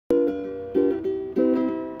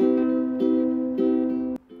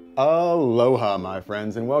Aloha, my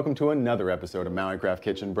friends, and welcome to another episode of Maui Craft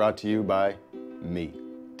Kitchen, brought to you by me,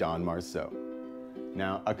 Don Marceau.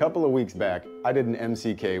 Now, a couple of weeks back, I did an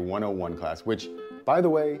MCK 101 class, which, by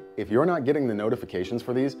the way, if you're not getting the notifications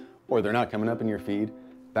for these, or they're not coming up in your feed,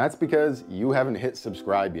 that's because you haven't hit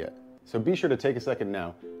subscribe yet. So be sure to take a second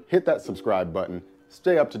now, hit that subscribe button,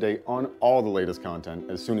 stay up to date on all the latest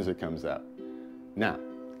content as soon as it comes out. Now,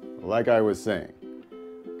 like I was saying,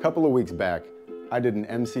 a couple of weeks back, I did an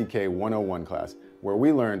MCK 101 class where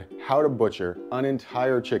we learned how to butcher an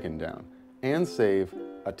entire chicken down and save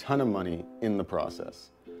a ton of money in the process.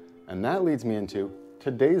 And that leads me into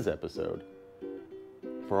today's episode.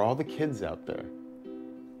 For all the kids out there,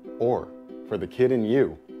 or for the kid in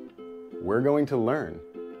you, we're going to learn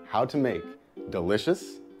how to make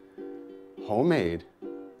delicious, homemade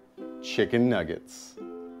chicken nuggets.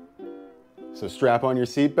 So strap on your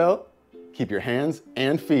seatbelt, keep your hands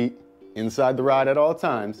and feet inside the ride at all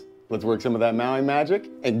times. Let's work some of that Maui magic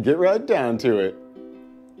and get right down to it.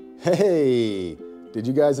 Hey, did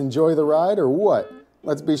you guys enjoy the ride or what?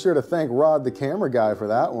 Let's be sure to thank Rod, the camera guy, for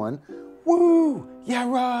that one. Woo! Yeah,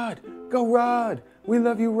 Rod! Go Rod! We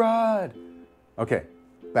love you, Rod! Okay,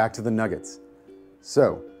 back to the nuggets.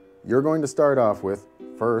 So, you're going to start off with,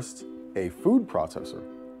 first, a food processor.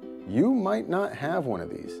 You might not have one of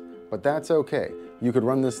these, but that's okay. You could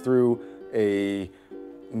run this through a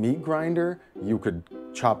meat grinder, you could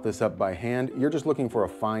chop this up by hand. You're just looking for a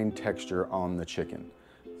fine texture on the chicken.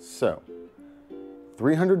 So,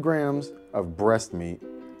 300 grams of breast meat,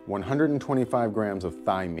 125 grams of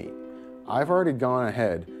thigh meat. I've already gone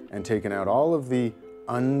ahead and taken out all of the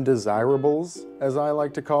undesirables, as I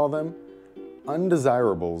like to call them.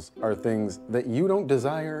 Undesirables are things that you don't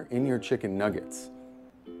desire in your chicken nuggets.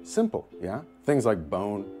 Simple, yeah? Things like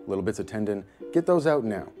bone, little bits of tendon, get those out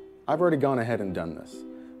now. I've already gone ahead and done this.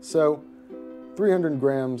 So, 300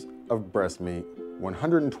 grams of breast meat,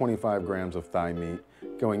 125 grams of thigh meat,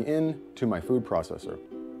 going into my food processor.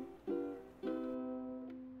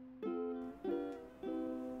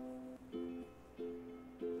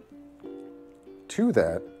 To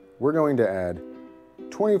that, we're going to add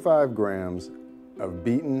 25 grams of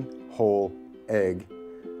beaten whole egg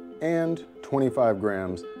and 25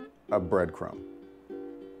 grams of breadcrumb.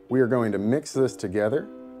 We are going to mix this together.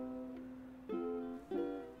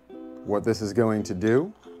 What this is going to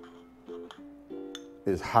do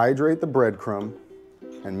is hydrate the breadcrumb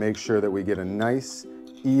and make sure that we get a nice,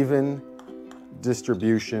 even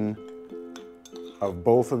distribution of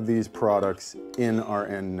both of these products in our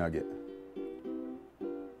end nugget.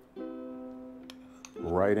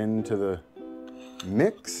 Right into the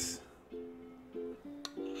mix.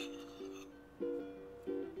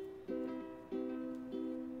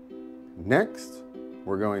 Next,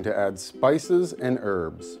 we're going to add spices and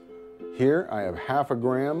herbs. Here I have half a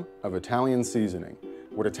gram of Italian seasoning.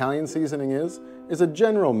 What Italian seasoning is a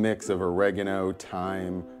general mix of oregano,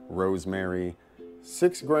 thyme, rosemary,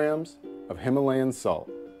 6 grams of Himalayan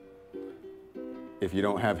salt. If you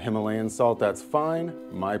don't have Himalayan salt, that's fine.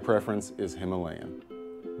 My preference is Himalayan.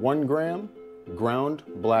 1 gram ground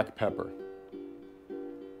black pepper.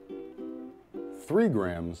 3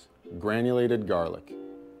 grams granulated garlic.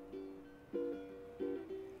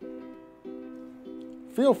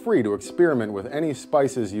 Feel free to experiment with any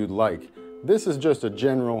spices you'd like. This is just a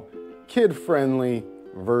general, kid-friendly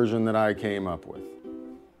version that I came up with.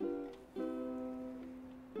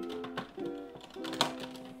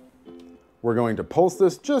 We're going to pulse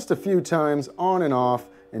this just a few times on and off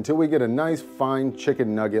until we get a nice fine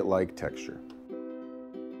chicken nugget-like texture.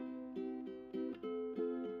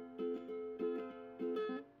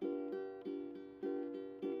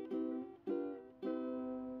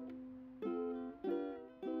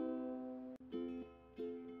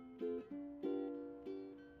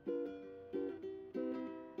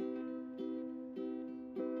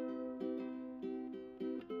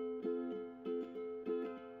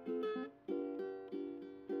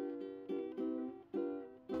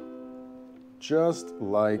 Just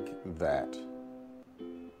like that.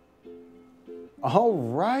 All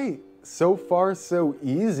right, so far so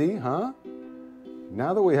easy, huh?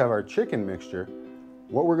 Now that we have our chicken mixture,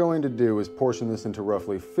 what we're going to do is portion this into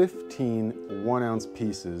roughly 15 1-ounce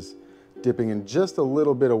pieces, dipping in just a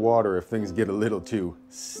little bit of water if things get a little too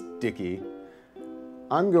sticky.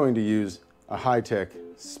 I'm going to use a high-tech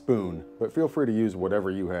spoon, but feel free to use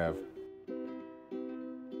whatever you have.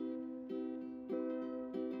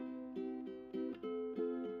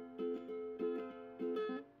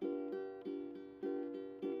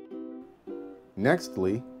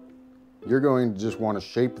 Nextly, you're going to just want to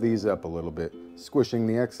shape these up a little bit, squishing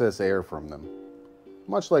the excess air from them,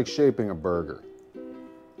 much like shaping a burger.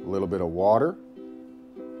 A little bit of water.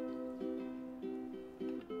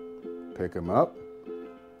 Pick them up,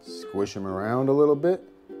 squish them around a little bit,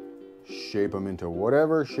 shape them into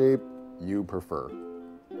whatever shape you prefer.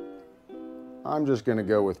 I'm just gonna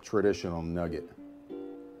go with traditional nugget.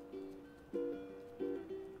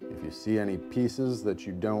 If you see any pieces that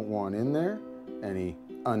you don't want in there, any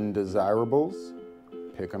undesirables,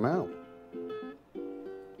 pick them out.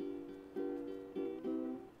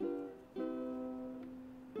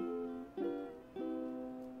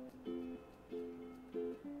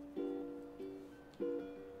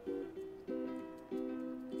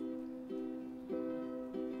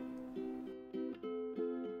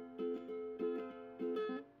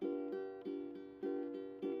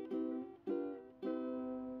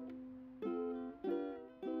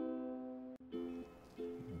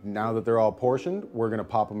 Now that they're all portioned, we're gonna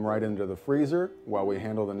pop them right into the freezer while we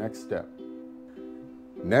handle the next step.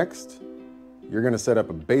 Next, you're gonna set up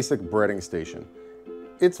a basic breading station.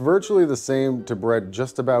 It's virtually the same to bread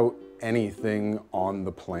just about anything on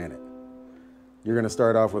the planet. You're gonna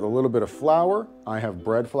start off with a little bit of flour. I have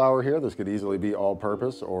bread flour here. This could easily be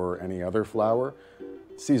all-purpose or any other flour,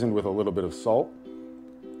 seasoned with a little bit of salt.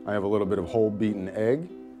 I have a little bit of whole beaten egg.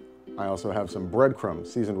 I also have some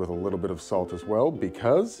breadcrumbs seasoned with a little bit of salt as well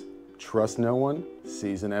because, trust no one,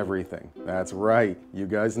 season everything. That's right, you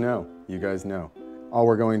guys know, you guys know. All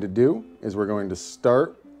we're going to do is we're going to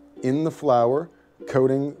start in the flour,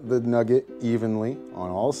 coating the nugget evenly on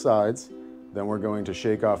all sides. Then we're going to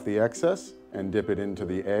shake off the excess and dip it into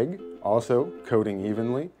the egg, also coating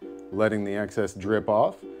evenly, letting the excess drip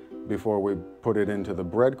off before we put it into the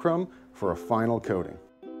breadcrumb for a final coating.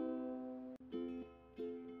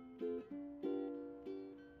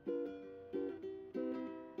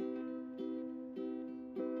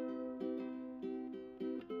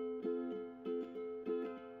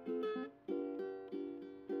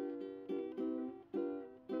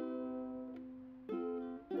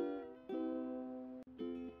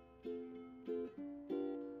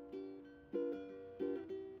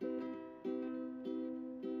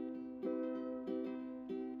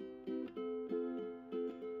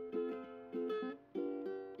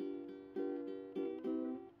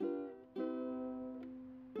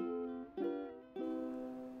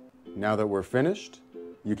 Now that we're finished,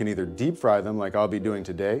 you can either deep fry them like I'll be doing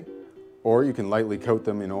today, or you can lightly coat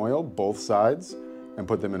them in oil, both sides, and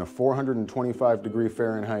put them in a 425-degree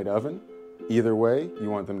Fahrenheit oven. Either way, you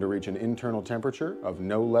want them to reach an internal temperature of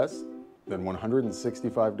no less than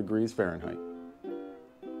 165 degrees Fahrenheit.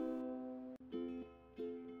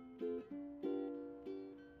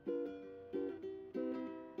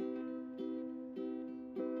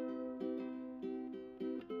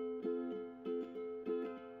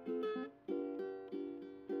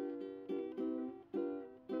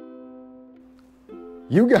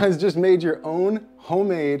 You guys just made your own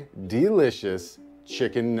homemade, delicious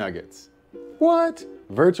chicken nuggets. What?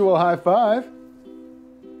 Virtual high five.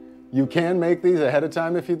 You can make these ahead of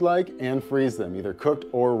time if you'd like and freeze them, either cooked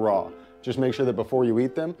or raw. Just make sure that before you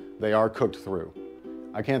eat them, they are cooked through.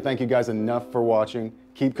 I can't thank you guys enough for watching.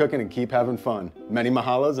 Keep cooking and keep having fun. Many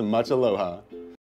mahalos and much aloha.